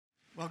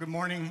Well, good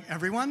morning,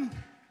 everyone.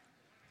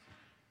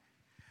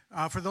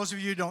 For those of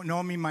you who don't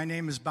know me, my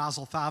name is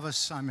Basil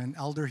Favis. I'm an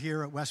elder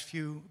here at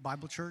Westview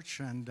Bible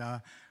Church, and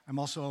I'm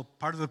also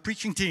part of the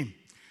preaching team.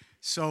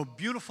 So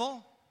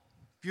beautiful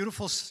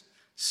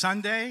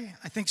Sunday.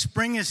 I think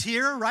spring is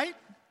here, right?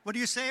 What do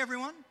you say,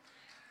 everyone?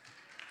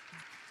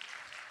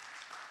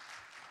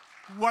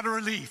 What a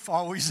relief,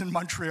 always in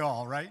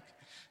Montreal, right?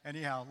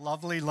 Anyhow,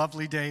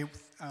 lovely day.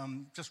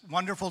 Just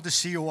wonderful to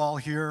see you all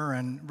here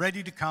and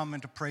ready to come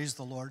and to praise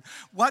the Lord.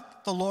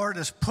 What the Lord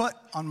has put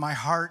on my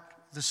heart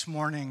this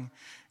morning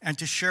and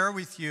to share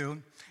with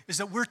you is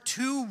that we're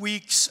 2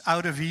 weeks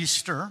out of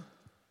Easter.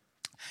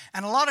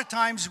 And a lot of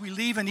times we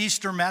leave an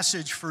Easter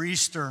message for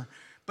Easter.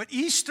 But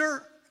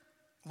Easter,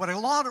 what the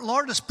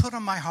Lord has put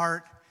on my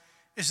heart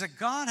is that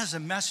God has a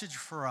message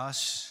for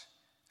us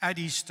at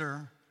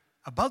Easter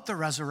about the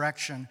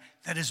resurrection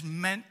that is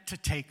meant to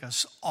take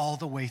us all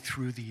the way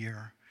through the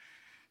year.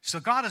 So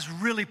God has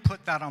really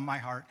put that on my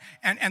heart.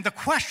 And the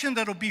question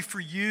that'll be for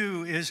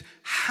you is,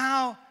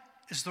 how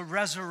is the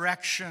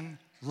resurrection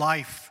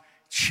life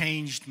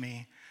changed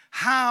me?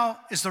 How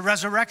is the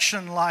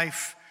resurrection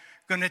life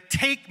going to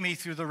take me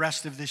through the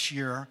rest of this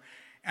year?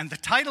 And the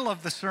title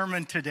of the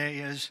sermon today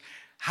is,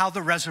 How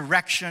the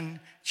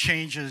Resurrection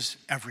Changes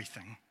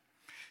Everything.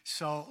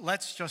 So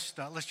let's just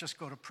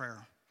go to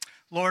prayer.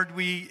 Lord,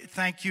 we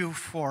thank you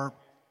for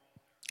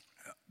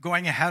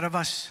going ahead of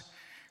us.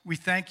 We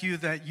thank you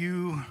that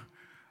you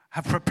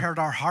have prepared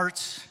our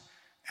hearts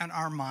and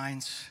our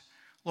minds.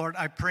 Lord,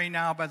 I pray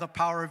now by the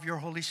power of your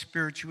Holy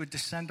Spirit, you would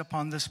descend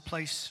upon this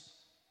place.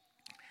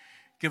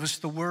 Give us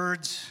the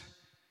words,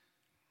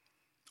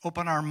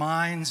 open our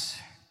minds,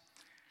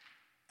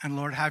 and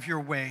Lord, have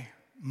your way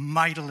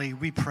mightily,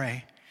 we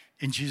pray.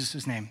 In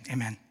Jesus' name,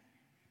 amen.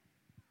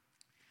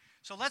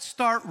 So let's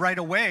start right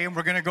away, and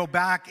we're going to go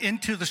back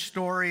into the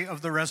story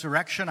of the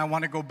resurrection. I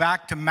want to go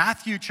back to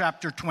Matthew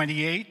chapter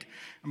 28.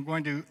 I'm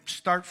going to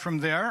start from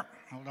there.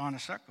 Hold on a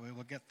sec. We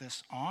will get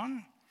this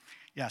on.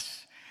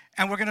 Yes.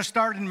 And we're going to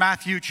start in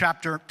Matthew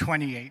chapter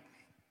 28.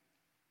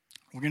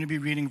 We're going to be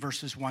reading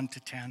verses 1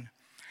 to 10.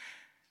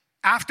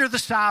 After the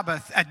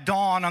Sabbath, at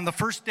dawn on the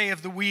first day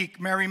of the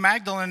week, Mary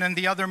Magdalene and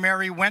the other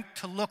Mary went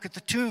to look at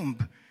the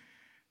tomb.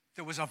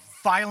 There was a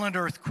violent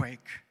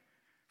earthquake,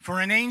 for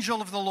an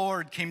angel of the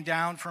Lord came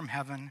down from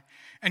heaven,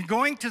 and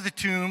going to the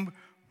tomb,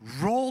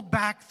 rolled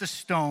back the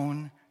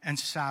stone and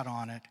sat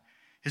on it.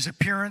 His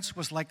appearance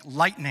was like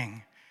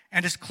lightning,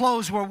 and his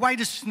clothes were white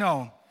as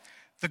snow.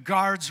 The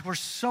guards were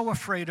so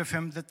afraid of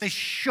him that they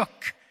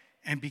shook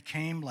and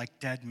became like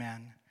dead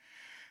men.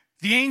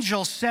 The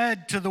angel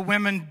said to the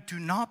women, "Do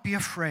not be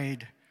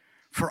afraid,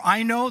 for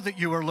I know that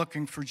you are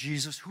looking for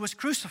Jesus who was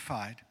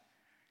crucified.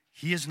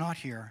 He is not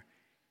here.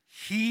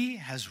 He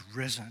has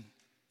risen,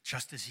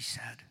 just as he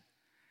said.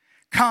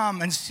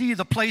 Come and see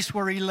the place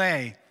where he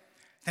lay.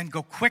 Then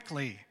go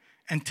quickly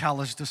and tell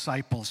his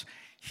disciples,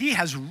 he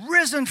has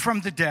risen from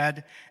the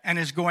dead and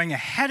is going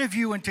ahead of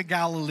you into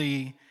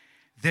Galilee.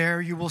 There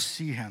you will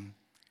see him.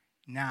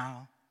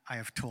 Now I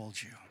have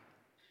told you."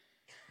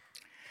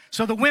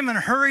 So the women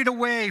hurried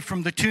away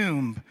from the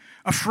tomb,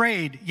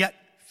 afraid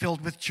yet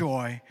filled with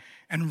joy,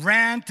 and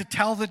ran to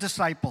tell the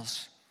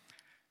disciples.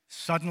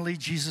 Suddenly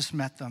Jesus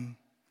met them.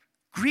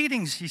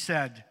 "Greetings," he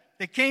said.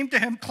 They came to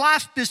him,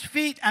 clasped his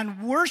feet,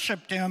 and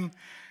worshiped him.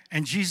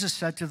 And Jesus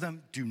said to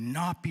them, "Do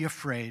not be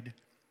afraid.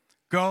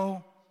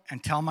 Go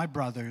and tell my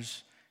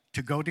brothers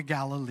to go to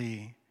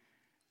Galilee.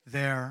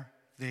 There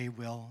they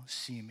will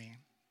see me."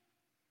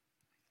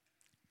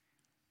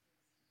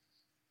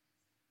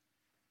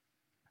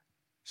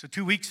 So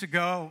 2 weeks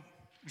ago,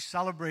 we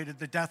celebrated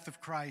the death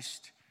of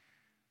Christ,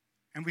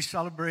 and we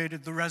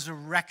celebrated the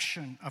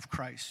resurrection of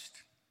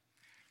Christ.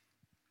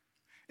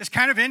 It's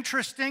kind of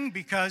interesting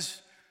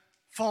because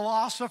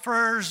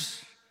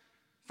philosophers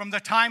from the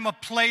time of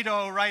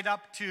Plato right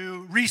up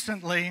to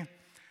recently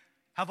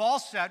have all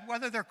said,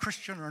 whether they're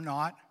Christian or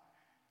not,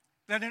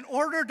 that in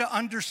order to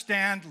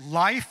understand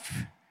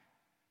life,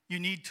 you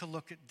need to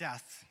look at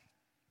death.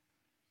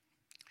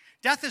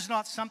 Death is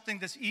not something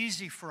that's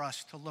easy for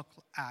us to look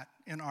at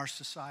in our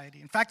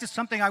society. In fact, it's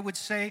something I would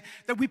say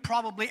that we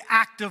probably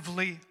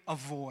actively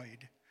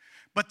avoid.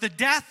 But the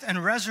death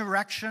and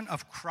resurrection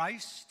of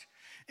Christ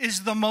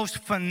is the most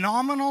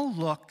phenomenal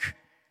look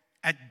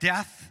at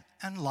death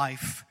and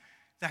life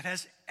that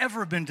has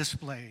ever been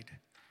displayed.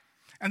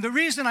 And the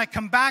reason I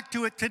come back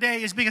to it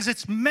today is because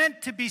it's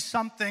meant to be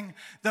something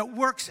that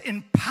works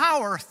in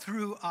power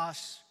through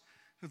us,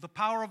 through the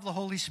power of the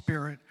Holy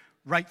Spirit,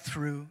 right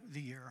through the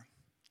year.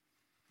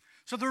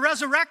 So the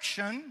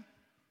resurrection,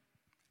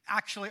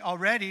 actually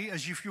already,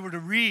 as if you were to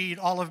read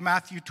all of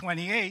Matthew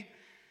 28,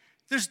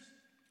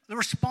 the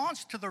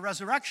response to the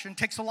resurrection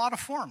takes a lot of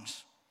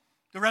forms.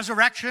 The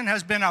resurrection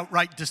has been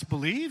outright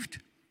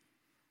disbelieved.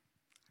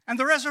 And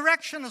the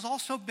resurrection has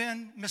also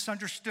been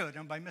misunderstood.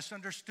 And by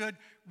misunderstood,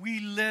 we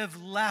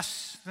live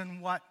less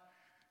than what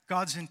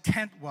God's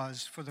intent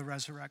was for the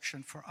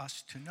resurrection for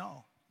us to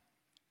know.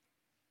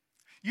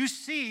 You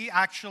see,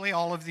 actually,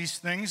 all of these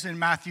things in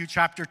Matthew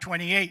chapter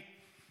 28.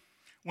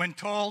 when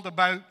told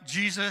about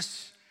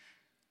Jesus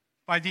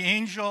by the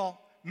angel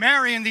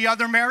Mary, and the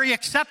other Mary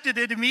accepted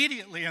it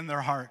immediately in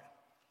their heart.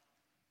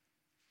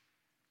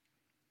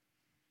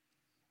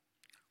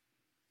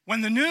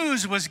 When the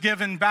news was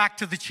given back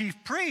to the chief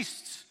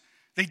priests,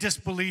 they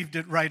disbelieved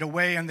it right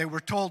away, and they were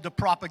told to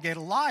propagate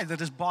a lie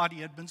that his body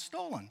had been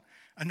stolen.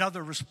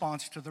 Another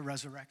response to the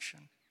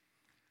resurrection.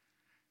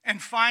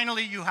 And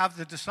finally, you have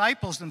the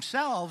disciples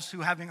themselves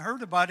who, having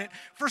heard about it,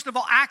 first of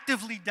all,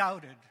 actively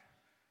doubted.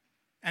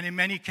 And in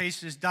many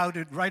cases,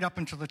 doubted right up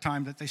until the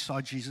time that they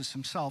saw Jesus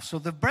himself. So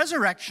the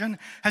resurrection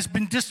has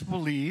been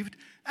disbelieved,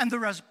 and the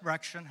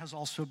resurrection has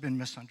also been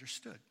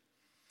misunderstood.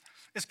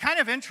 It's kind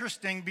of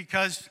interesting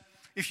because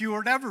if you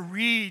were to ever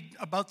read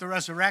about the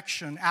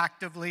resurrection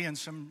actively in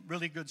some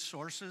really good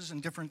sources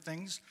and different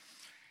things,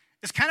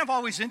 it's kind of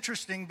always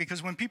interesting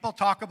because when people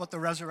talk about the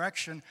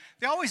resurrection,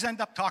 they always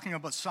end up talking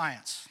about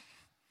science.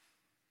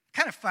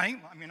 Kind of funny.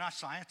 I mean, I'm a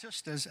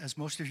scientist, as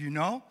most of you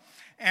know.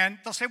 And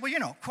they'll say, well,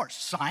 of course,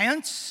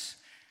 science,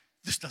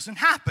 this doesn't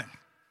happen.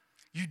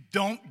 You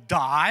don't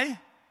die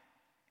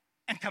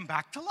and come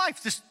back to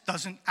life. This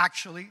doesn't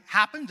actually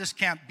happen. This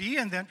can't be.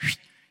 And then,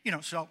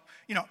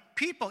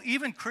 people,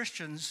 even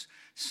Christians,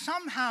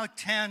 somehow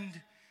tend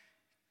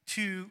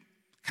to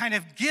kind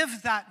of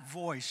give that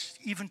voice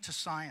even to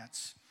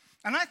science.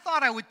 And I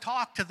thought I would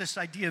talk to this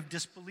idea of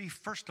disbelief,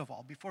 first of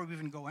all, before we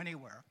even go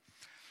anywhere.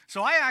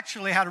 So I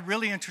actually had a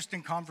really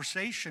interesting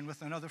conversation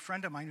with another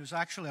friend of mine who's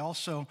actually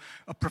also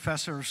a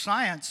professor of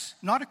science,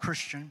 not a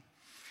Christian,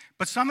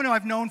 but someone who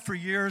I've known for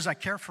years. I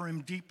care for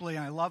him deeply,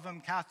 and I love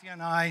him, Kathy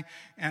and I,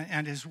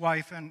 and his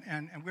wife,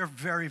 and we're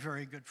very,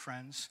 very good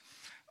friends.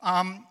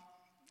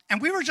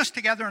 And we were just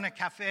together in a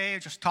cafe,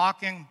 just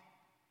talking,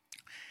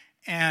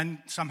 and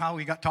somehow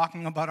we got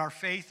talking about our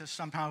faith, as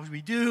somehow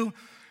we do.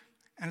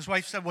 And his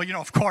wife said, well,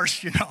 of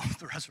course,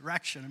 the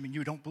resurrection. I mean,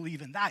 you don't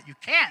believe in that. You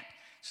can't.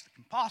 It's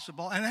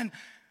impossible. And then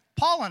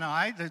Paul and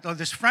I,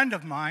 this friend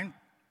of mine,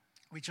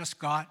 we just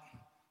got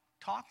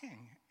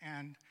talking.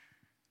 And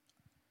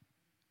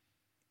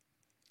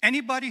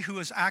anybody who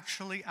has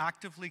actually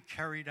actively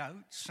carried out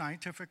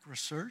scientific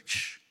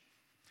research,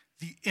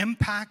 the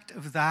impact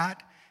of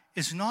that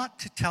is not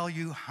to tell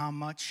you how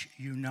much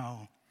you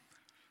know,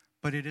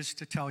 but it is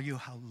to tell you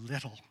how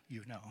little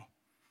you know.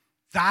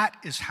 That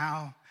is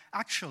how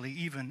actually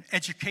even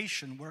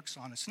education works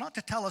on us. Not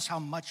to tell us how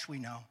much we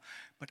know,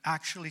 but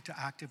actually to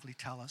actively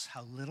tell us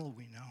how little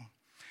we know.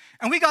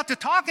 And we got to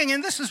talking,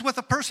 and this is with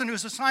a person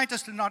who's a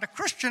scientist and not a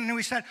Christian, and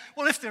we said,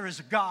 well, if there is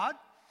a God,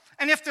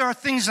 and if there are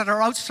things that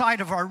are outside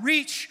of our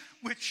reach,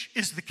 which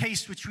is the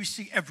case which we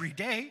see every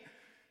day,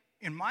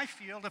 in my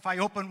field, if I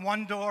open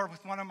one door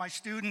with one of my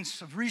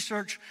students of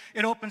research,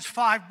 it opens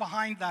 5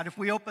 behind that. If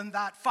we open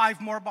that,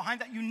 5 more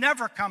behind that. You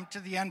never come to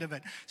the end of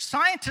it.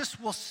 Scientists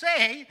will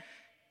say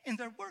in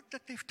their work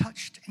that they've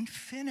touched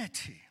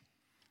infinity.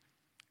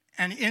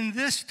 And in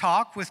this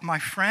talk with my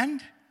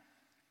friend,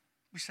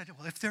 we said,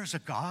 well, if there's a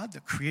God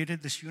that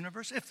created this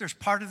universe, if there's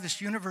part of this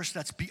universe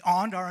that's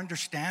beyond our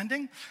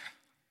understanding,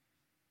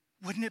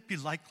 wouldn't it be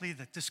likely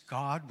that this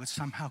God would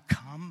somehow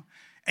come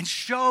and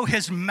show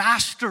his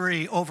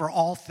mastery over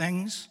all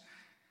things?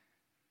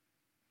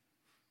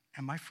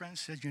 And my friend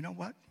said, you know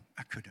what?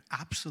 That could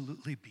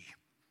absolutely be.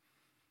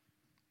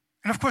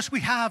 And of course, we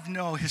have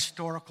no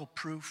historical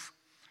proof,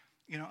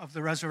 of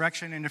the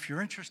resurrection. And if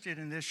you're interested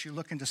in this, you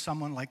look into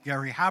someone like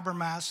Gary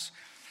Habermas.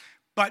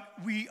 But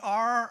we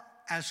are,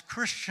 as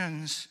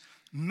Christians,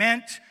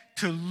 meant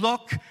to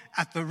look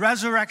at the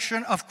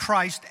resurrection of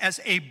Christ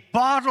as a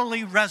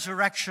bodily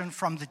resurrection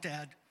from the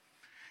dead.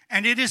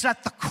 And it is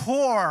at the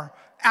core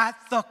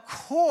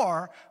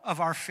of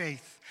our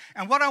faith.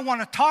 And what I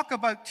want to talk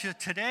about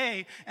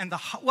today, and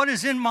what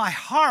is in my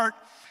heart,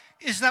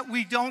 is that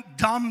we don't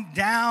dumb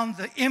down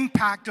the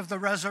impact of the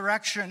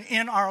resurrection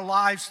in our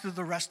lives through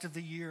the rest of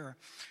the year.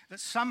 That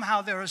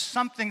somehow there is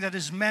something that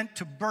is meant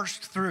to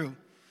burst through.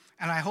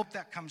 And I hope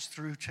that comes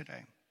through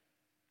today.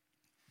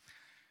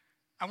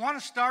 I want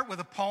to start with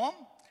a poem.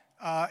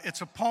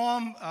 It's a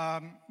poem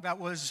that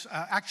was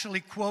actually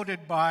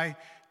quoted by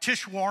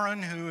Tish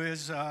Warren, who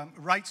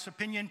writes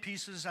opinion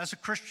pieces as a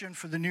Christian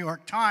for the New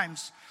York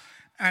Times.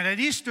 And at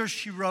Easter,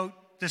 she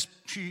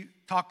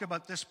talked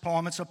about this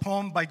poem. It's a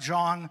poem by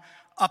John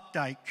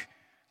Updike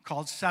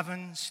called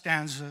 7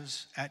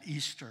 Stanzas at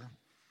Easter.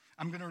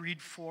 I'm going to read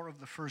 4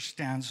 of the first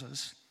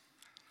stanzas.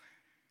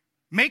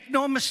 Make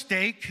no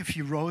mistake, if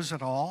he rose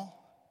at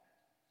all,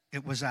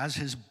 it was as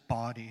his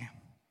body.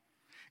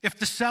 If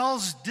the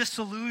cell's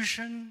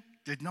dissolution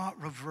did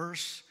not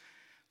reverse,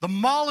 the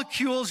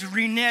molecules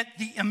reknit,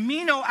 the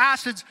amino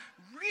acids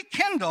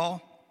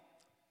rekindle,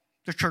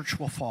 the church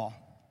will fall.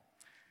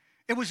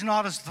 It was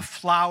not as the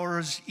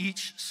flowers,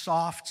 each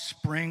soft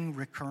spring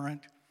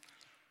recurrent.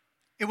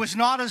 It was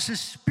not as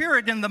his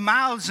spirit in the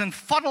mouths and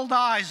fuddled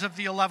eyes of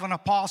the 11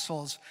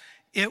 apostles.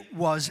 It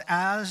was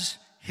as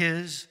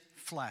his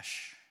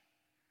flesh,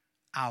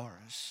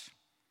 ours.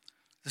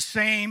 The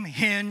same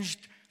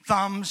hinged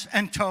thumbs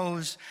and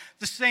toes,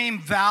 the same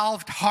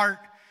valved heart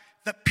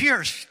that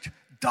pierced,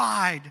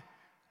 died,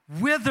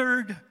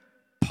 withered,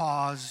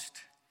 paused,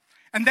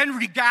 and then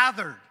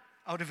regathered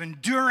out of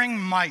enduring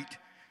might,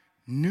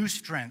 new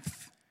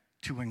strength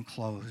to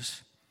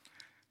enclose.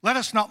 Let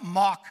us not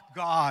mock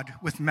God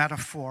with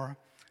metaphor,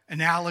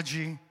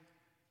 analogy,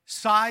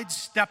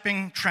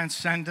 sidestepping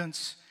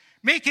transcendence,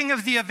 making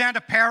of the event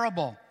a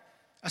parable,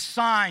 a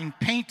sign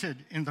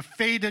painted in the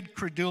faded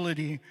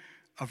credulity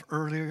of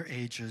earlier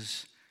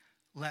ages.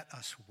 Let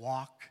us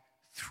walk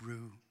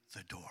through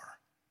the door.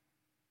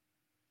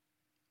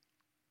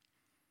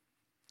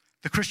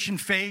 The Christian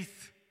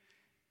faith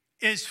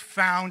is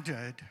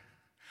founded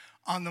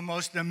on the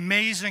most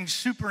amazing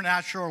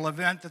supernatural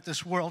event that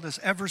this world has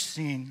ever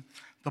seen,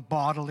 the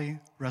bodily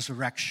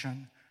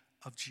resurrection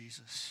of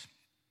Jesus.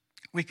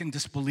 We can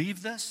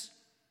disbelieve this.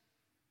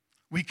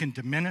 We can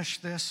diminish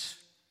this.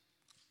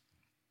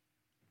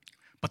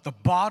 But the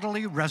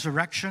bodily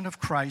resurrection of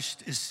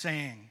Christ is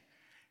saying,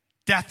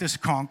 death is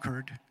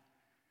conquered.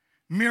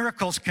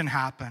 Miracles can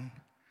happen.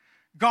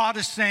 God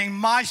is saying,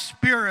 my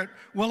Spirit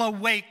will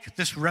awake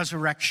this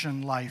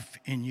resurrection life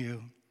in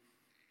you.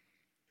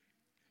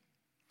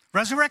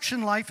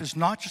 Resurrection life is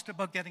not just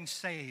about getting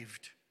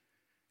saved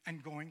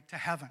and going to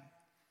heaven.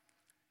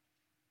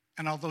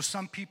 And although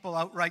some people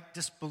outright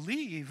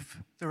disbelieve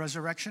the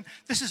resurrection,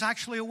 this is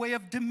actually a way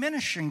of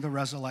diminishing the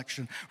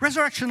resurrection.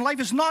 Resurrection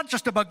life is not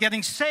just about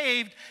getting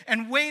saved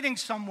and waiting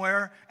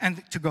somewhere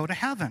and to go to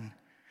heaven.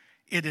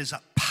 It is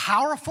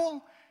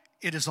powerful,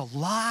 it is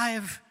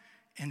alive,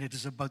 and it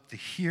is about the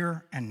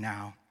here and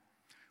now.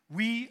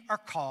 We are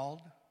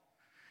called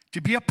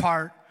to be a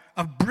part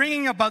of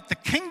bringing about the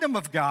kingdom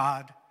of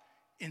God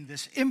in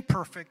this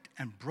imperfect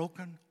and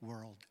broken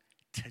world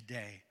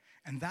today.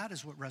 And that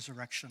is what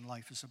resurrection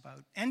life is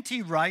about.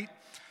 N.T. Wright,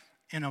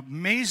 an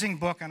amazing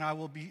book, and I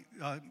will be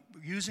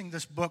using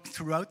this book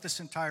throughout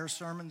this entire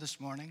sermon this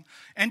morning.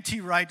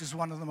 N.T. Wright is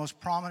one of the most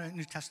prominent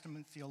New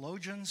Testament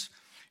theologians.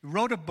 He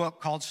wrote a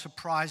book called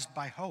Surprised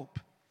by Hope.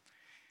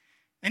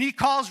 And he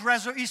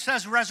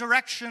says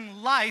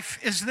resurrection life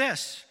is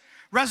this.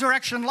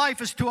 Resurrection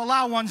life is to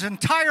allow one's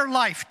entire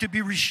life to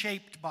be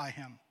reshaped by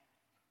him.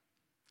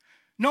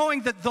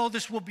 Knowing that though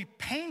this will be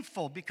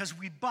painful because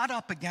we butt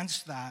up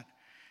against that,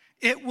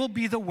 it will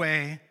be the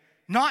way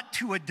not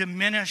to a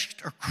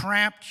diminished or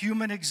cramped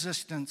human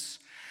existence,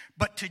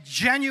 but to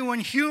genuine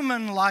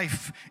human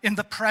life in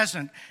the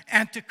present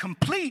and to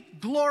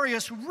complete,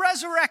 glorious,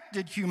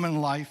 resurrected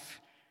human life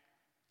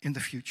in the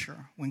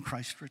future when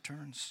Christ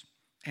returns.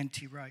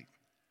 N.T. Wright.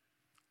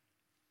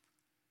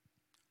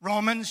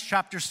 Romans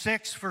chapter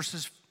 6,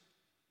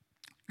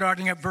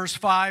 starting at verse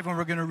 5, and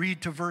we're going to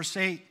read to verse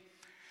 8.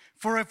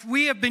 For if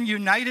we have been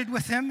united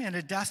with him in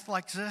a death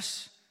like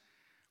this,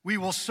 we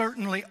will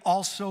certainly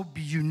also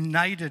be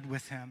united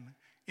with him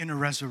in a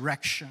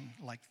resurrection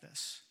like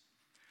this.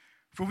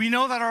 For we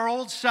know that our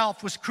old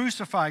self was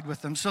crucified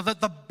with him, so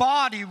that the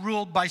body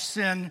ruled by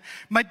sin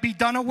might be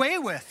done away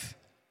with,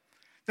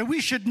 that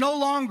we should no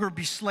longer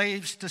be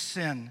slaves to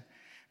sin,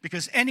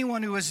 because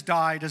anyone who has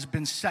died has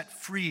been set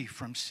free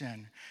from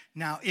sin.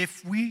 Now,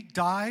 if we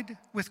died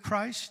with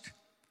Christ,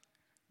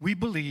 we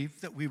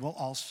believe that we will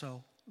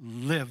also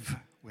live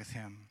with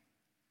him.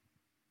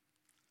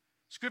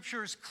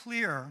 Scripture is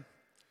clear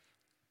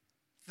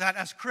that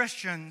as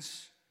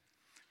Christians,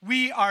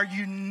 we are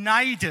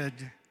united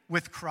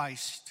with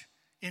Christ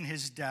in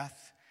his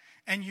death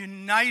and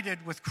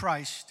united with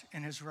Christ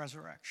in his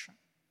resurrection.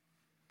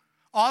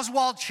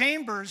 Oswald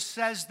Chambers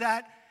says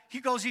that, he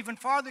goes even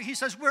farther. He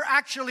says we're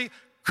actually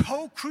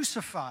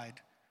co-crucified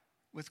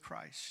with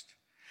Christ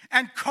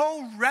and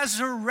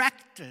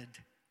co-resurrected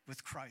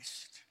with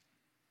Christ.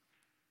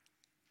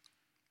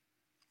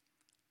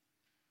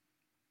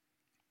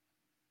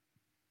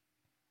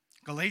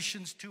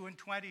 Galatians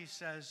 2:20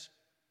 says,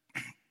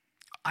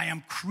 I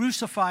am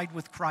crucified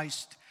with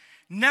Christ.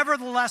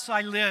 Nevertheless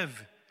I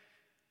live,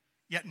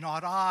 yet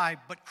not I,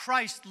 but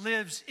Christ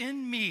lives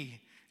in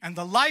me. And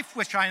the life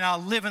which I now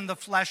live in the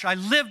flesh, I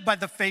live by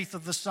the faith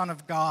of the Son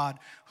of God,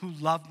 who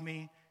loved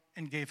me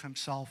and gave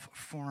himself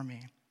for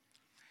me.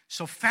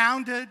 So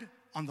founded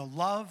on the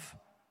love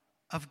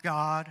of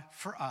God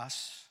for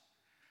us,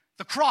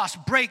 the cross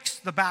breaks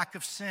the back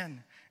of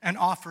sin and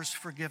offers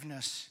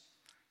forgiveness.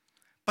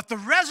 But the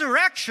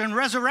resurrection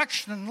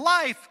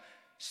life,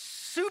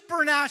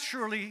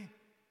 supernaturally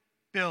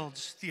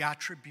builds the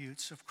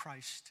attributes of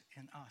Christ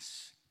in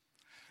us.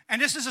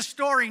 And this is a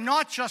story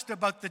not just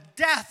about the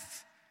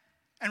death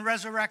and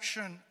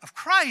resurrection of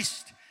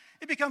Christ.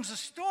 It becomes a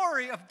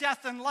story of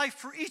death and life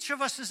for each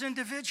of us as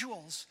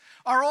individuals.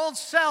 Our old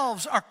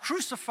selves are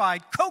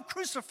crucified,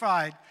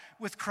 co-crucified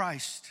with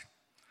Christ.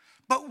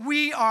 But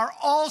we are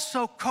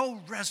also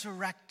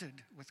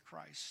co-resurrected with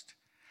Christ.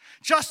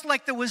 Just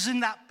like there was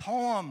in that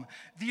poem,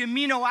 the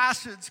amino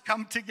acids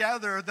come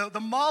together, the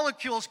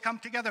molecules come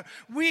together.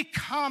 We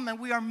come and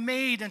we are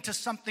made into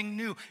something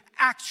new.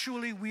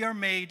 Actually, we are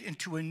made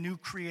into a new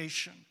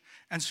creation.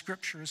 And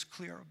Scripture is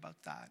clear about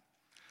that.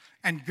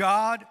 And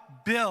God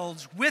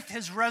builds with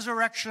his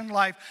resurrection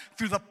life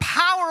through the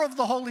power of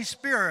the Holy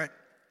Spirit.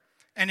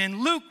 And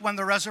in Luke, when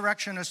the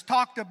resurrection is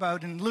talked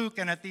about in Luke,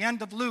 and at the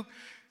end of Luke,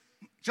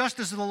 Just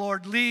as the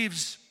Lord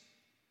leaves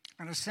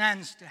and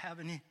ascends to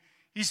heaven,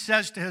 he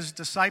says to his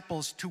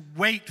disciples to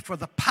wait for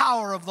the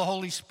power of the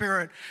Holy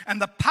Spirit,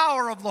 and the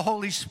power of the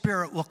Holy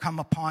Spirit will come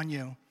upon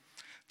you.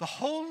 The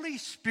Holy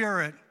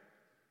Spirit,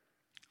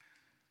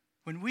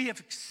 when we have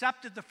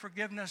accepted the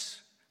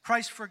forgiveness,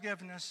 Christ's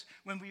forgiveness,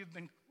 when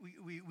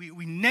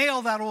we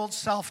nail that old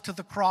self to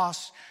the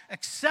cross,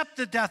 accept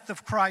the death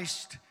of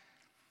Christ,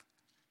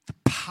 the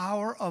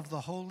power of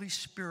the Holy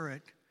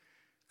Spirit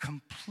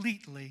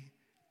completely,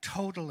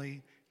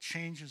 totally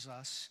changes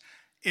us.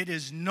 It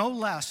is no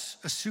less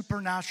a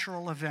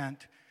supernatural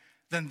event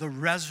than the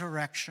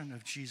resurrection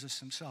of Jesus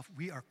himself.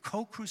 We are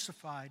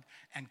co-crucified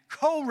and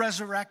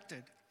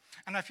co-resurrected.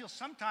 And I feel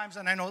sometimes,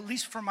 and I know at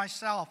least for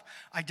myself,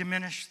 I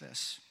diminish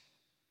this.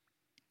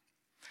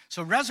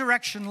 So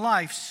resurrection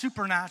life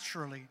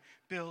supernaturally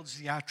builds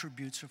the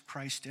attributes of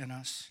Christ in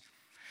us.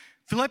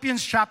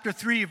 Philippians chapter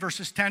 3,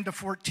 verses 10 to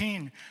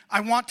 14. I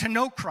want to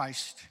know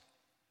Christ,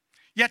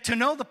 yet to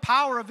know the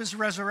power of his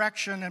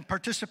resurrection and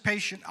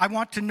participation. I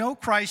want to know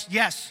Christ,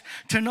 yes,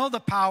 to know the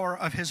power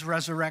of his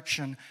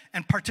resurrection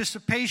and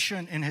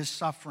participation in his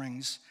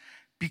sufferings,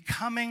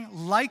 becoming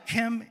like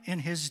him in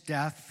his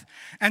death,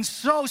 and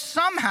so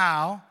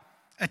somehow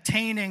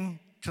attaining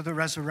to the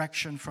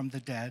resurrection from the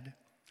dead.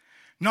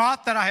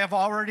 Not that I have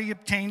already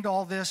obtained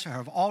all this or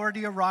have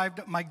already arrived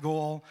at my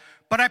goal,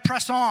 but I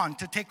press on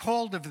to take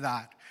hold of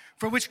that,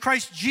 for which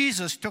Christ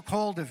Jesus took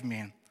hold of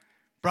me.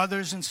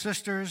 Brothers and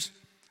sisters,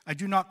 I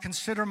do not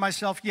consider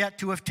myself yet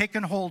to have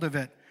taken hold of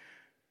it,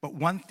 but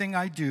one thing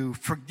I do,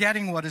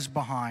 forgetting what is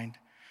behind,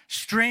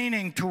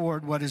 straining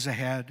toward what is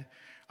ahead,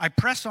 I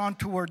press on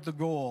toward the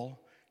goal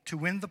to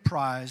win the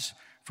prize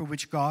for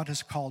which God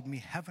has called me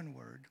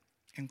heavenward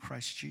in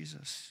Christ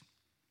Jesus.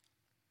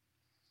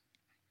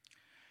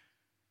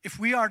 If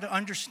we are to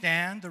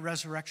understand the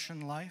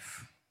resurrection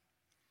life,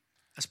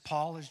 as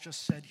Paul has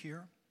just said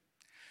here,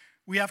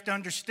 we have to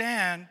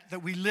understand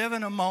that we live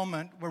in a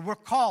moment where we're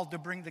called to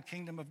bring the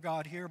kingdom of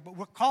God here, but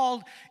we're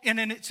called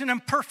it's an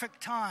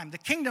imperfect time. The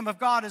kingdom of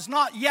God has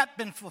not yet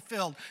been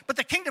fulfilled, but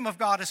the kingdom of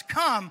God has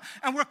come,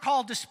 and we're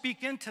called to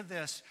speak into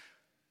this.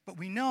 But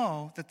we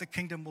know that the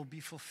kingdom will be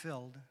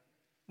fulfilled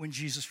when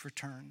Jesus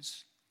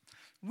returns.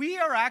 We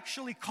are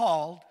actually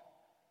called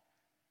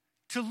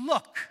to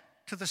look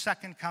to the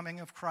second coming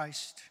of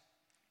Christ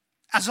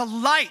as a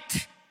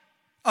light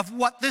of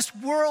what this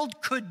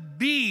world could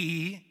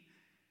be.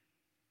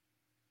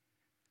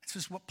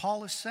 This is what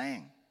Paul is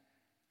saying.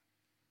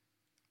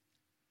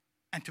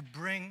 And to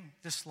bring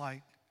this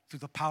light through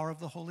the power of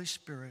the Holy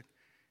Spirit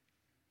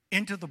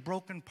into the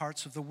broken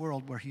parts of the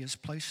world where he has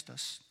placed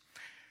us.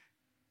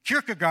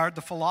 Kierkegaard,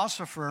 the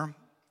philosopher,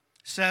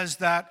 says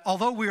that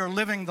although we are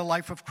living the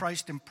life of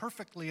Christ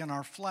imperfectly in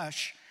our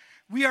flesh,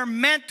 we are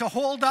meant to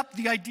hold up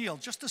the ideal,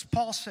 just as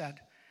Paul said,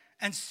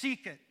 and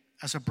seek it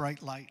as a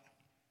bright light.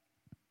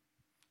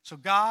 So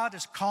God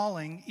is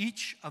calling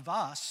each of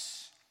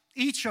us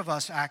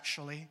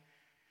actually,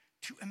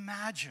 to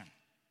imagine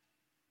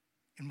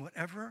in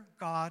whatever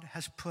God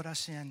has put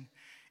us in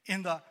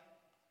the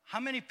how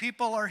many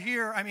people are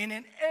here? I mean,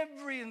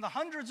 in the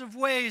hundreds of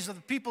ways of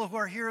the people who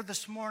are here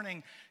this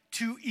morning,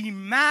 to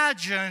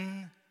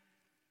imagine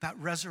that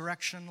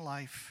resurrection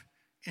life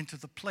into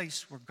the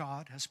place where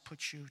God has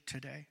put you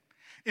today.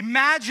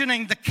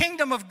 Imagining the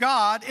kingdom of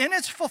God in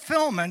its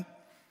fulfillment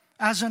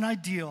as an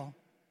ideal,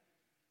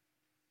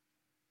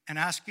 and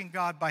asking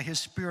God by his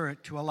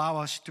Spirit to allow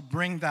us to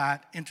bring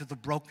that into the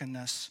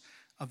brokenness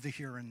of the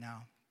here and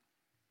now.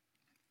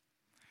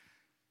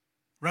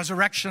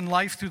 Resurrection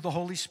life through the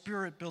Holy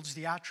Spirit builds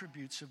the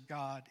attributes of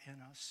God in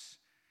us.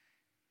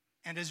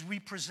 And as we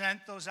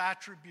present those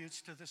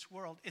attributes to this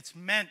world, it's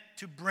meant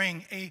to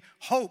bring a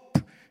hope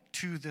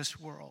to this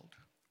world.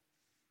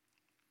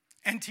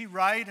 N.T.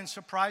 Wright, in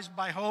Surprised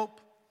by Hope,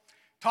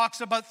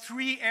 talks about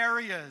 3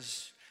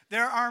 areas.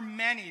 There are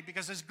many,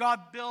 because as God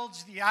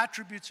builds the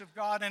attributes of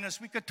God in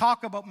us, we could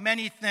talk about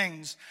many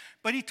things.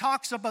 But he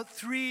talks about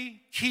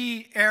 3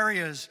 key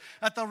areas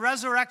that the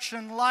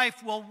resurrection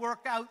life will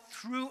work out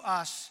through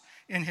us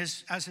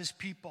as his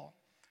people.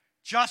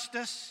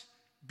 Justice,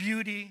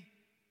 beauty,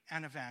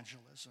 and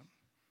evangelism.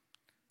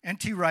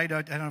 N.T. Wright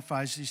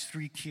identifies these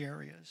 3 key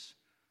areas,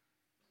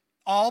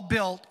 all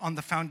built on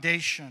the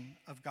foundation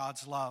of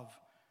God's love,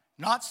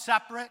 not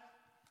separate,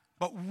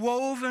 but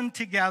woven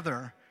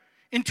together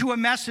into a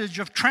message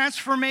of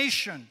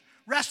transformation,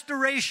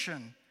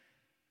 restoration,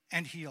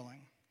 and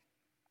healing.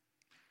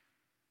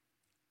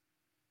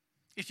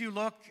 If you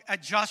look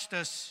at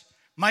justice,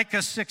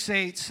 Micah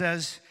 6:8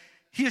 says,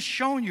 "He has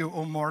shown you,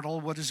 O mortal,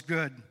 what is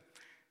good.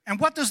 And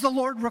what does the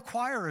Lord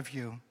require of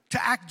you?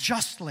 To act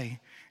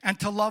justly, and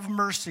to love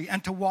mercy,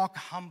 and to walk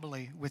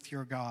humbly with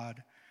your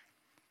God."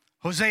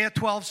 Hosea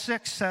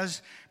 12:6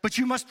 says, "But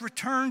you must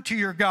return to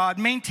your God,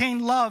 maintain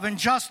love and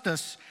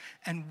justice,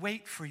 and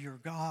wait for your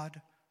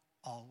God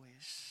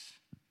always."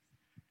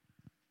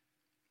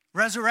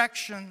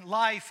 Resurrection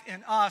life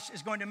in us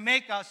is going to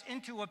make us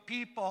into a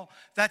people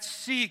that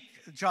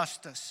seek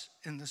justice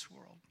in this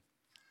world.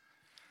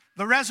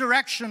 The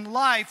resurrection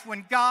life,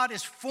 when God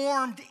is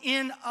formed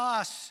in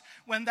us,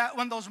 when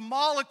those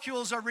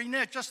molecules are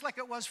reknit, just like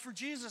it was for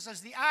Jesus,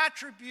 as the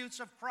attributes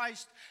of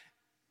Christ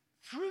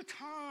through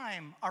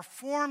time are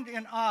formed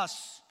in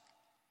us,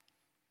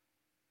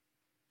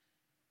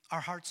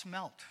 our hearts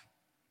melt.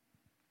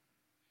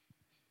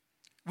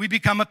 We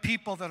become a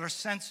people that are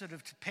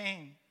sensitive to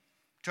pain,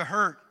 to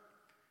hurt,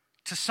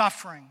 to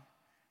suffering,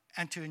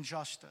 and to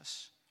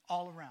injustice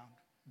all around.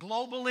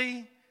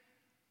 Globally,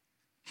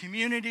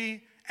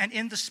 community, and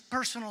in the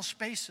personal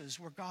spaces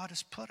where God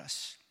has put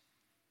us.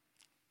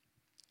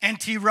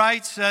 N.T.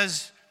 Wright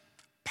says,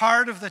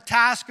 part of the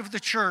task of the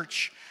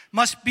church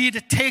must be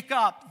to take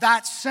up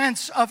that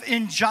sense of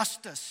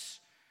injustice,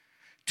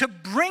 to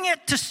bring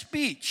it to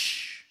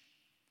speech,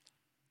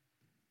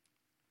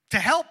 to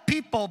help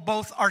people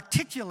both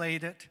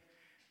articulate it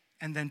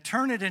and then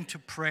turn it into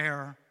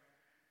prayer.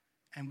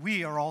 And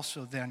we are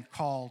also then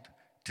called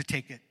to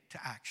take it to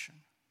action.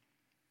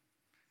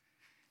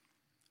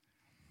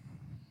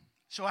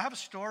 So I have a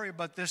story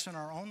about this in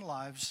our own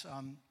lives.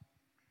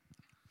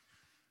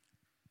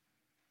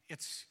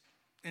 It's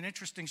an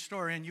interesting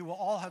story, and you will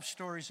all have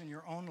stories in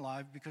your own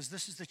life because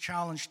this is the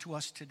challenge to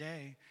us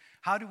today.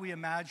 How do we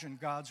imagine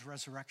God's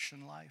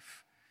resurrection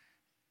life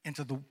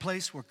into the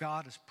place where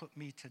God has put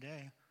me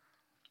today?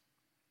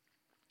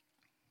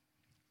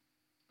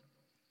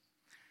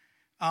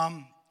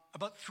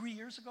 About 3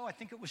 years ago, I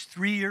think it was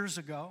 3 years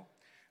ago,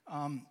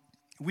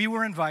 we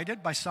were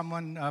invited by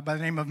someone by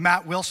the name of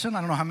Matt Wilson. I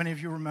don't know how many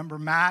of you remember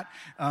Matt.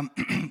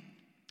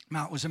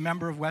 Matt was a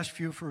member of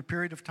Westview for a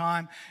period of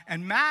time.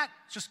 And Matt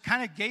just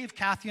kind of gave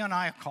Kathy and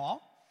I a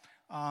call.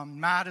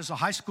 Matt is a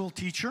high school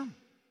teacher.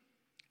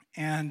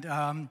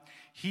 And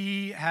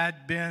he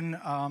had been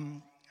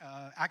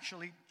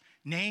actually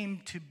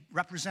named to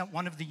represent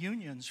one of the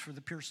unions for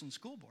the Pearson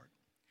School Board.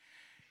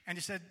 And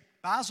he said,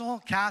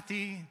 Basil,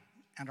 Kathy,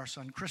 and our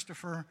son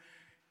Christopher,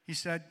 he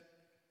said,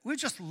 we'd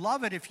just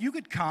love it if you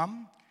could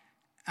come,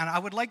 and I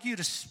would like you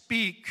to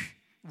speak.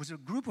 It was a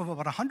group of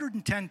about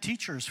 110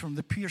 teachers from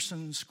the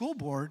Pearson School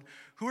Board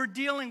who are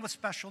dealing with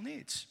special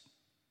needs.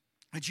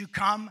 Would you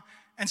come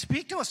and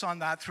speak to us on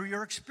that through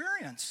your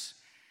experience?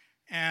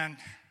 And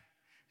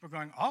we're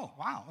going, oh,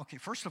 wow, okay,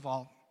 first of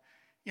all,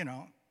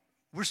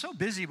 we're so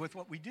busy with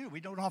what we do, we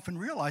don't often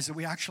realize that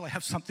we actually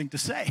have something to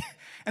say.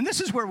 And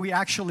this is where we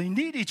actually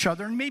need each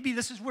other, and maybe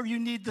this is where you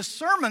need the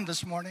sermon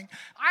this morning.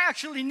 I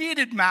actually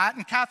needed Matt,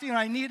 and Kathy and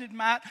I needed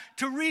Matt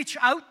to reach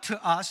out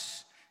to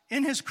us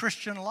in his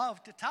Christian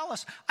love to tell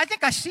us, I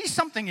think I see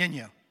something in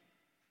you.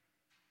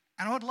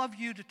 And I would love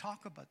you to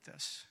talk about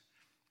this.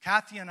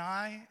 Kathy and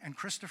I and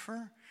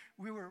Christopher,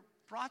 we were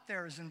brought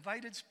there as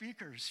invited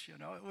speakers.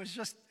 It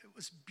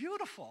was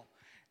beautiful.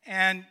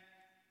 And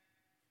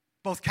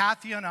both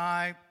Kathy and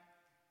I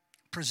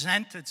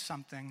presented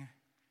something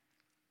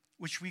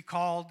which we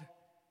called,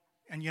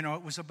 and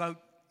it was about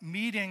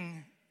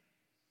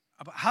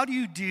how do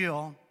you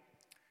deal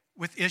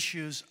with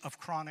issues of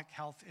chronic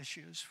health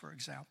issues, for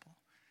example.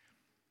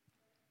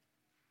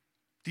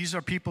 These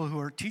are people who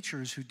are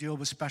teachers who deal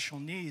with special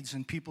needs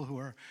and people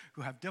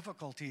who have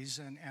difficulties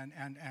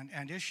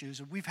and issues.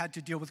 And we've had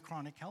to deal with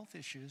chronic health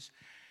issues.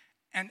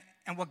 And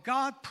what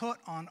God put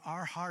on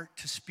our heart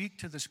to speak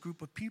to this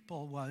group of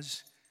people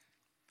was,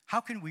 how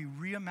can we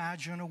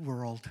reimagine a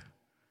world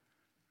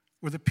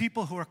where the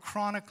people who are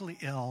chronically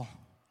ill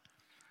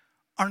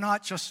are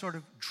not just sort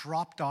of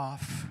dropped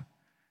off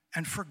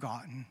and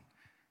forgotten,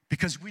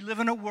 because we live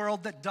in a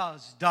world that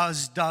does,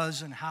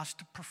 and has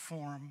to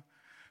perform,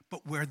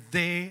 but where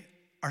they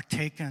are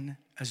taken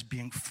as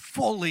being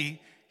fully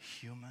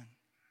human.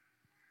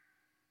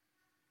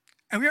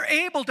 And we are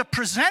able to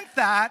present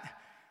that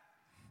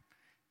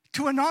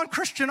to a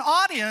non-Christian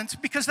audience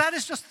because that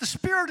is just the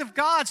Spirit of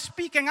God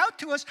speaking out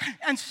to us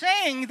and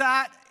saying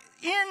that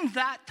in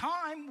that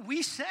time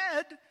we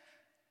said,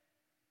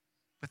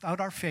 without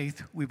our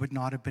faith, we would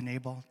not have been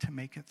able to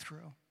make it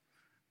through.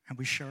 And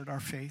we shared our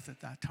faith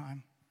at that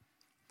time.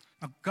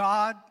 Now,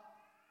 God,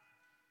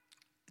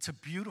 it's a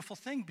beautiful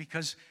thing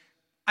because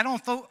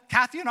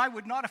Kathy and I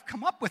would not have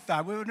come up with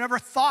that. We would have never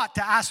thought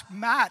to ask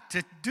Matt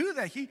to do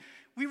that.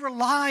 We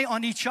rely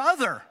on each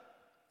other.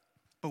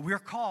 But we're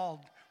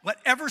called,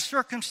 whatever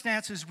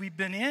circumstances we've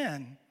been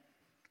in,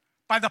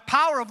 by the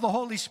power of the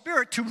Holy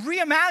Spirit, to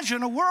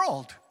reimagine a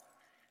world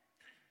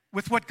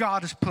with what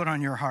God has put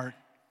on your heart.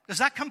 Does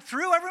that come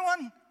through,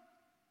 everyone?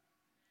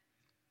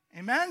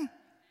 Amen?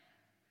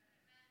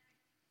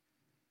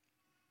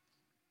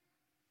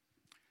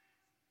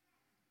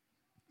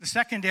 The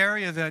second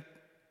area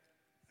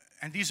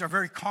and these are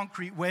very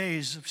concrete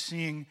ways of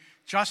seeing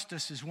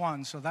justice is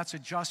one, so that's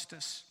an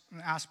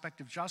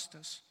aspect of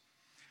justice.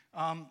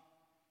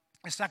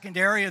 The second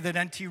area that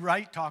N.T.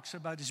 Wright talks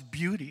about is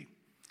beauty.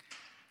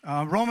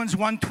 Romans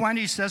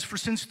 1:20 says, for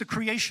since the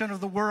creation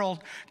of the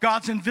world,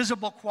 God's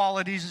invisible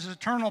qualities, his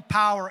eternal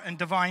power and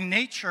divine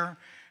nature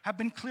have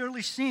been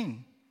clearly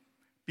seen,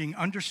 being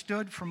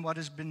understood from what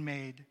has been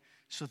made,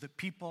 so that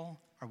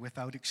people are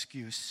without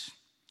excuse.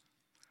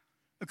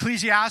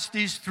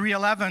 Ecclesiastes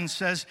 3:11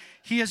 says,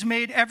 "He has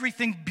made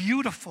everything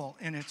beautiful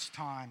in its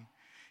time.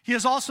 He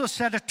has also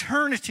set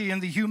eternity in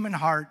the human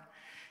heart,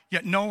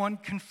 yet no one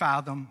can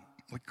fathom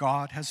what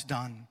God has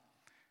done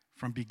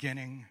from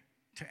beginning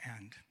to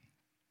end."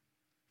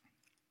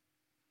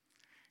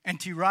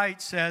 N.T.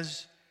 Wright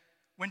says,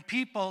 "When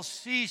people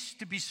cease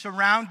to be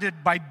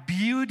surrounded by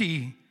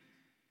beauty,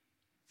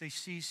 they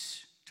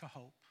cease to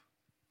hope."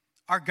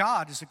 Our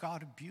God is a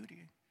God of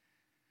beauty.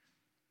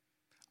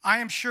 I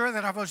am sure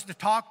that if I was to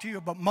talk to you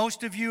about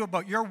most of you,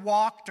 about your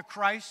walk to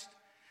Christ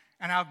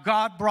and how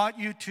God brought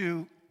you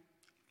to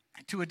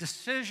a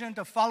decision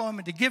to follow him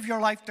and to give your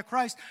life to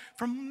Christ,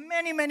 for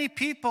many, many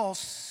people,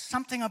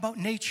 something about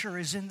nature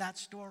is in that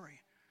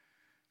story.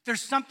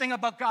 There's something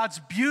about God's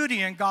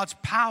beauty and God's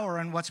power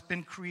and what's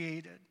been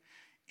created.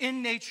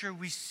 In nature,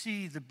 we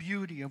see the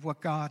beauty of what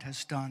God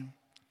has done.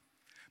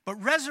 But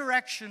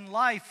resurrection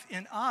life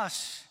in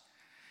us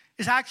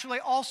is actually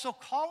also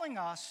calling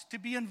us to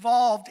be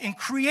involved in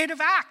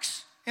creative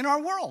acts in our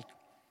world.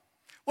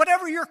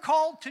 Whatever you're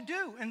called to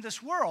do in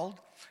this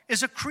world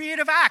is a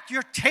creative act.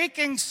 You're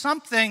taking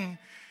something,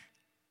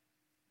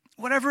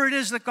 whatever it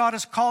is that God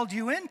has called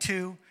you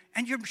into,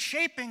 and you're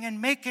shaping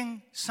and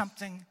making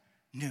something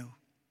new.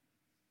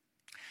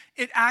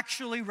 It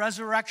actually,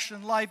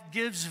 resurrection life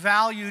gives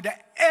value to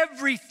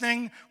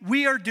everything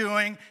we are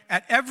doing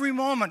at every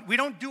moment. We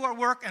don't do our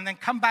work and then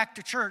come back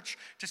to church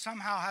to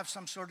somehow have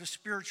some sort of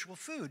spiritual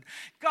food.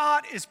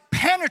 God is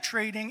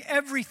penetrating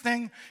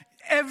everything,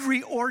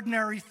 every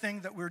ordinary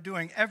thing that we're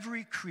doing,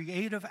 every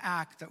creative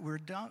act that we're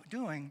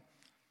doing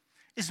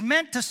is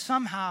meant to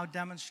somehow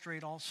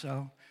demonstrate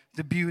also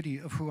the beauty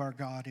of who our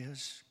God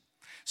is.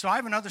 So I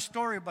have another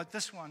story about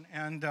this one.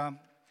 And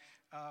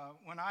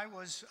when I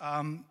was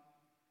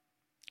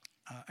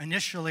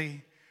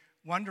initially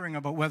wondering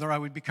about whether I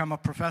would become a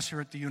professor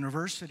at the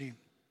university,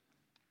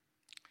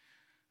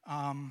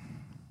 some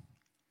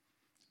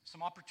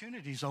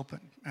opportunities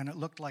opened, and it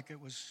looked like it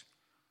was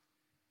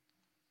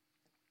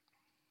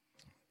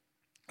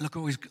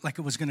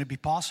going to be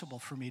possible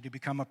for me to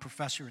become a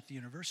professor at the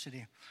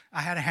university.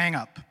 I had a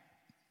hang-up.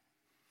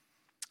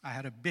 I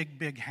had a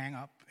big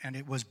hang-up, and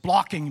it was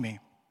blocking me.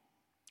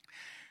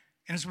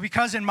 And it's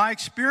because in my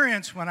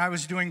experience when I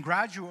was doing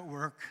graduate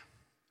work,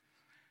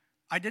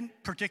 I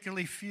didn't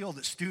particularly feel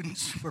that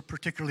students were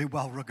particularly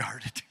well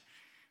regarded.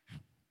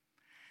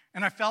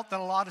 And I felt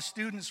that a lot of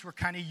students were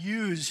kind of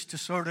used to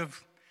sort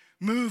of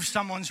move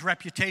someone's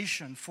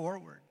reputation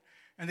forward.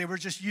 And they were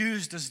just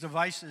used as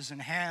devices and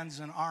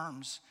hands and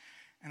arms.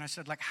 And I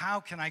said, like,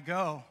 how can I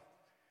go?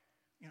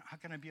 You know, how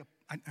can I be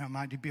am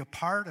I to be a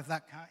part of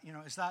that kind? You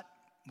know, is that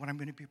what I'm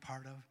going to be a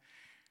part of?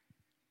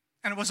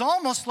 And it was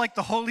almost like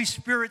the Holy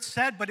Spirit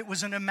said, but it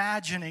was an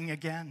imagining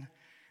again.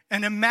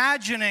 An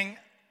imagining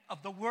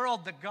of the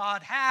world that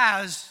God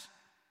has,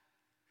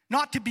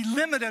 not to be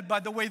limited by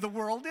the way the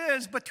world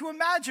is, but to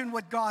imagine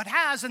what God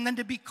has and then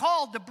to be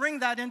called to bring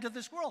that into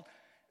this world.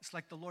 It's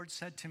like the Lord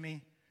said to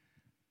me,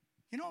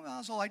 you know,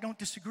 Basil, I don't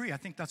disagree. I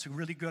think that's a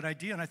really good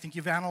idea, and I think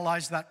you've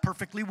analyzed that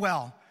perfectly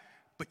well.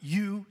 But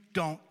you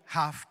don't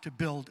have to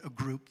build a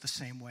group the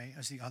same way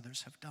as the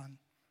others have done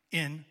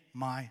in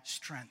my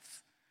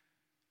strength.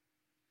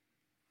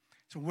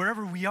 So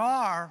wherever we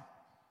are,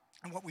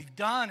 and what we've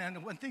done, and the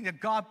one thing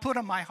that God put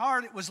on my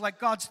heart, it was like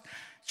God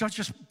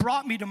just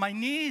brought me to my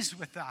knees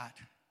with that,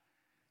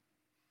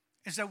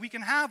 is that we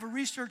can have a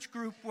research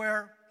group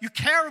where you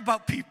care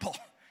about people,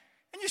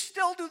 and you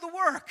still do the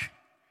work,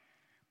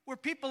 where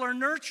people are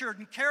nurtured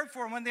and cared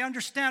for, when they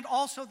understand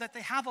also that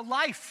they have a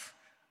life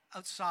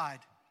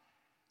outside.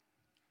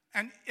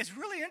 And it's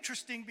really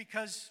interesting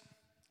because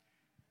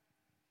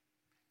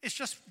it's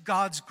just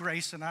God's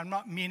grace, and I'm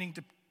not meaning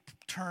to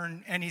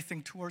turn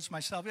anything towards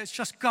myself. It's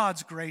just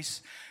God's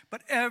grace.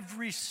 But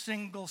every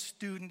single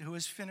student who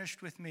has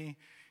finished with me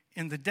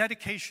in the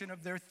dedication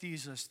of their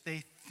thesis,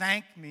 they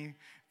thank me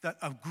that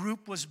a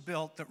group was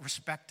built that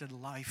respected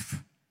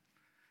life.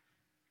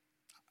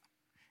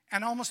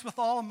 And almost with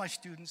all of my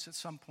students at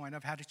some point,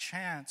 I've had a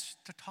chance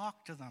to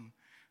talk to them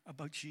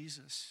about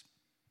Jesus.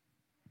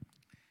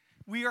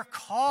 We are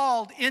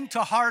called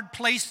into hard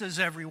places,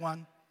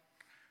 everyone.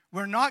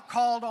 We're not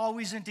called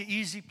always into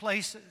easy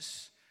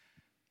places.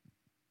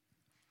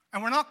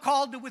 And we're not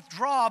called to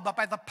withdraw, but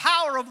by the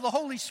power of the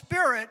Holy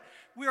Spirit,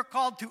 we are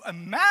called to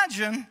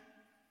imagine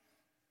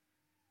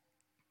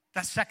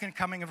that second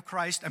coming of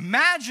Christ,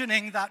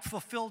 imagining that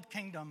fulfilled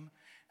kingdom,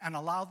 and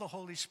allow the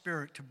Holy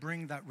Spirit to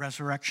bring that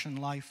resurrection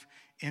life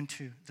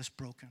into this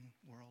broken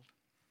world.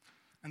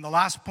 And the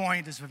last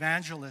point is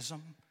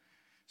evangelism.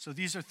 So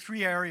these are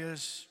three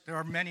areas. There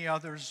are many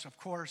others, of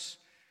course,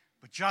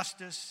 but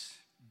justice,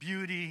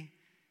 beauty,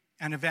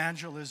 and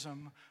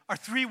evangelism are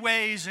three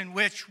ways in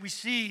which we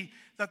see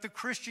that the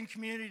Christian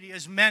community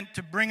is meant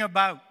to bring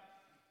about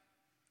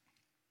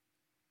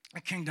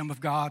a kingdom of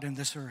God in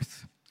this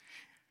earth.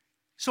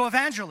 So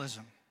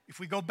evangelism, if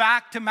we go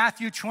back to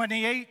Matthew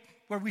 28,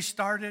 where we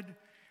started,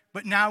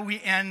 but now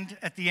we end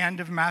at the end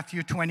of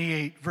Matthew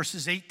 28,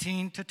 verses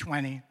 18 to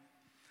 20.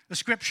 The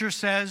scripture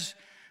says,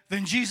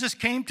 "Then Jesus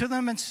came to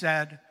them and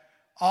said,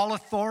 All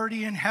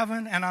authority in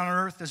heaven and on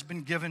earth has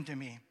been given to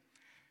me.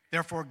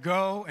 Therefore,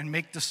 go and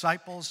make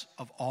disciples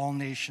of all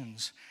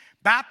nations,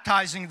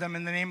 baptizing them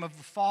in the name of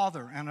the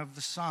Father and of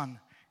the Son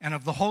and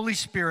of the Holy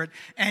Spirit,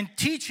 and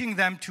teaching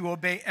them to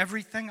obey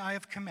everything I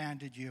have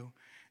commanded you.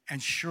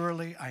 And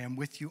surely I am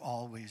with you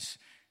always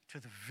to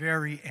the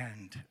very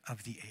end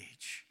of the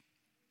age.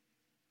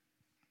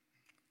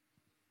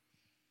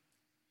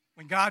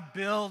 When God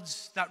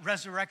builds that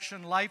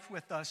resurrection life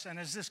with us, and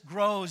as this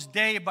grows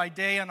day by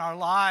day in our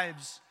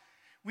lives,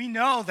 we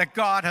know that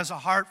God has a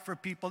heart for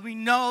people. We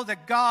know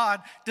that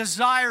God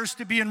desires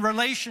to be in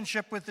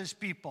relationship with his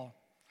people.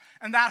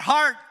 And that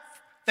heart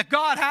that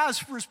God has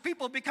for his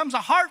people becomes a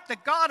heart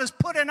that God has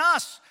put in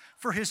us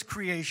for his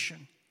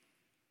creation.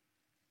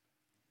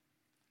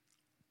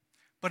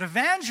 But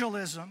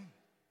evangelism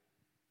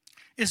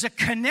is a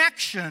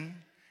connection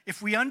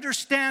if we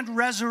understand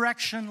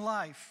resurrection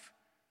life.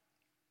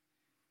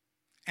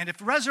 And if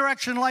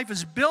resurrection life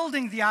is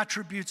building the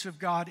attributes of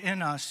God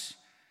in us,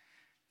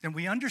 then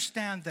we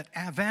understand that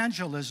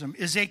evangelism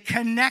is a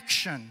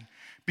connection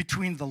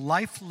between the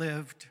life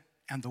lived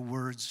and the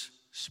words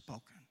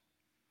spoken.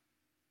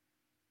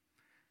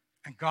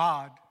 And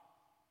God,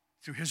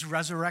 through his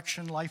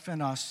resurrection life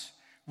in us,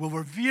 will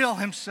reveal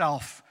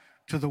himself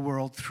to the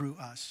world through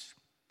us.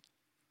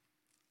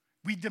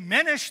 We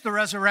diminish the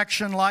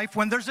resurrection life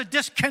when there's a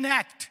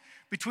disconnect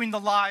between the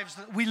lives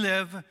that we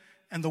live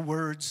and the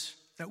words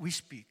that we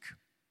speak.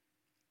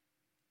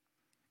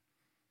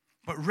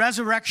 But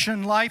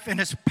resurrection life and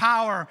its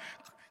power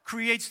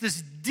creates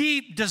this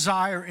deep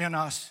desire in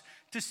us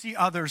to see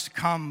others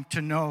come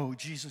to know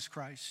Jesus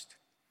Christ.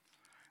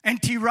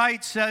 N.T.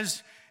 Wright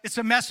says it's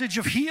a message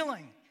of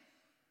healing.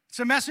 It's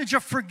a message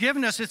of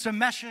forgiveness. It's a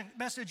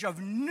message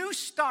of new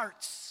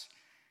starts.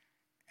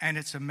 And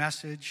it's a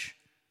message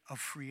of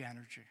free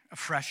energy, of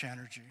fresh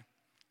energy.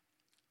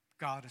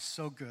 God is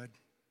so good.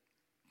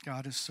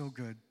 God is so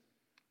good.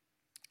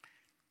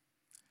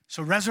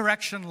 So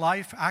resurrection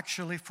life,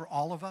 actually, for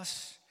all of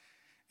us,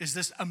 is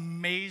this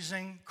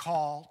amazing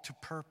call to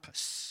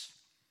purpose.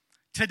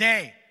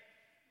 Today,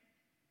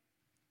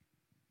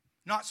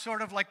 not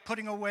sort of like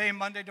putting away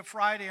Monday to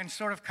Friday and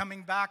sort of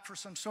coming back for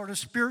some sort of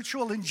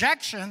spiritual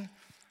injection.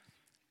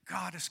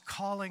 God is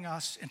calling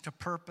us into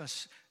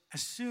purpose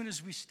as soon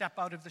as we step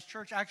out of this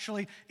church,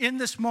 actually in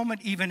this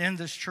moment, even in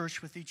this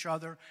church with each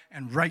other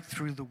and right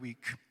through the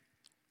week.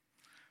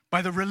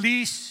 By the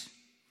release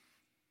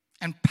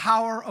and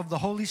power of the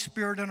Holy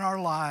Spirit in our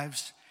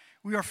lives,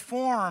 we are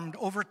formed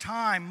over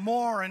time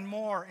more and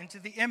more into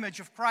the image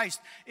of Christ.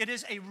 It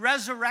is a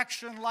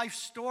resurrection life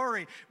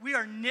story. We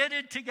are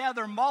knitted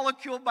together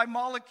molecule by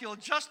molecule,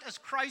 just as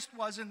Christ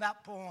was in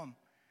that poem,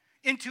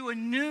 into a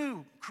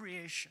new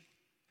creation.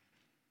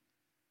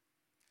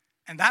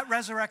 And that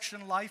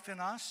resurrection life in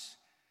us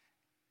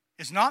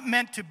is not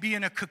meant to be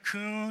in a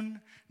cocoon,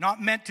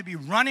 not meant to be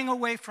running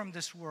away from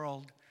this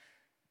world.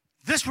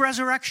 This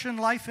resurrection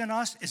life in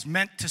us is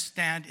meant to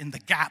stand in the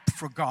gap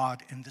for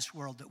God in this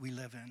world that we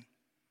live in.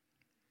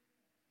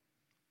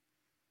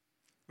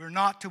 We're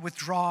not to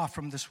withdraw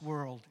from this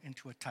world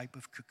into a type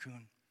of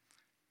cocoon.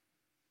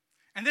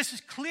 And this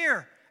is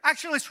clear.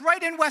 Actually, it's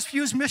right in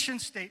Westview's mission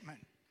statement.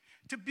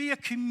 To be a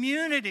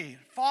community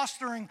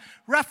fostering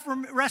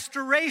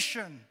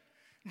restoration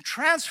and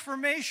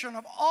transformation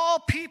of all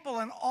people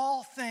and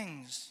all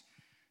things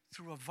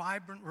through a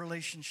vibrant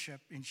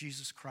relationship in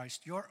Jesus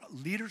Christ. Your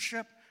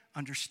leadership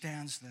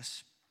understands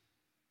this.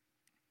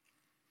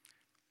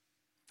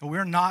 But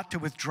we're not to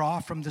withdraw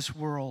from this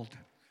world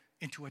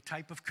into a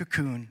type of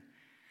cocoon,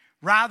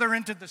 rather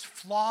into this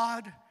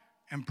flawed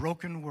and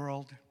broken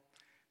world.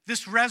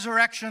 This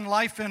resurrection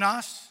life in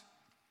us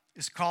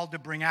is called to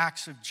bring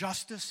acts of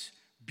justice,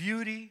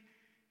 beauty,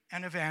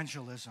 and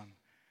evangelism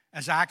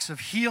as acts of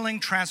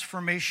healing,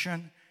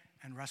 transformation,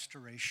 and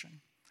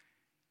restoration,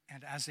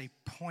 and as a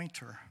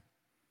pointer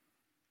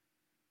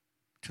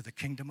to the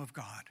kingdom of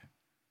God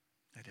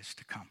that is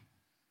to come.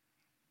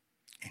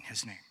 In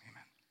his name,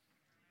 amen.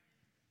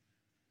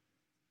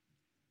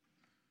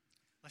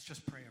 Let's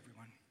just pray,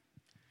 everyone.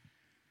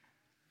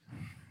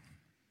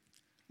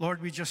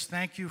 Lord, we just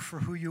thank you for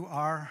who you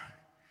are.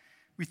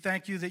 We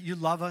thank you that you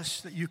love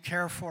us, that you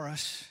care for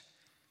us,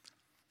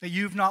 that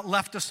you've not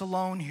left us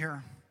alone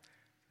here,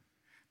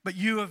 but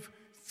you have,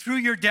 through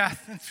your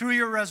death and through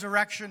your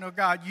resurrection, oh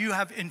God, you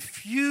have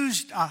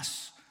infused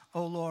us,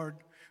 oh Lord,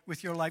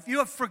 with your life. You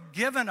have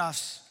forgiven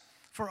us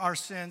for our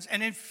sins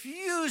and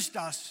infused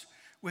us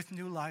with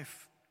new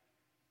life.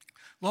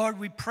 Lord,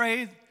 we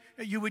pray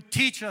that you would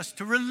teach us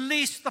to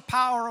release the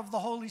power of the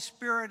Holy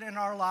Spirit in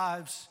our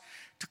lives,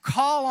 to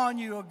call on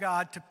you, oh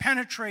God, to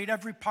penetrate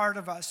every part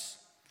of us.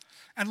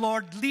 And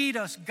Lord, lead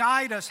us,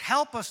 guide us,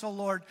 help us, oh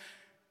Lord,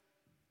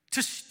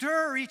 to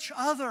stir each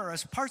other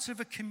as parts of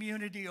a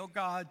community, oh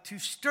God, to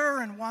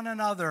stir in one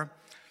another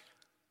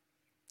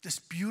this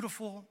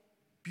beautiful,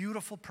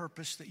 beautiful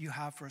purpose that you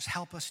have for us.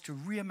 Help us to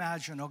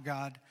reimagine, oh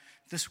God,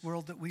 this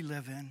world that we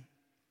live in,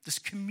 this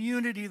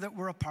community that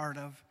we're a part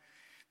of.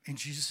 In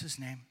Jesus'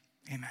 name,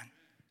 amen.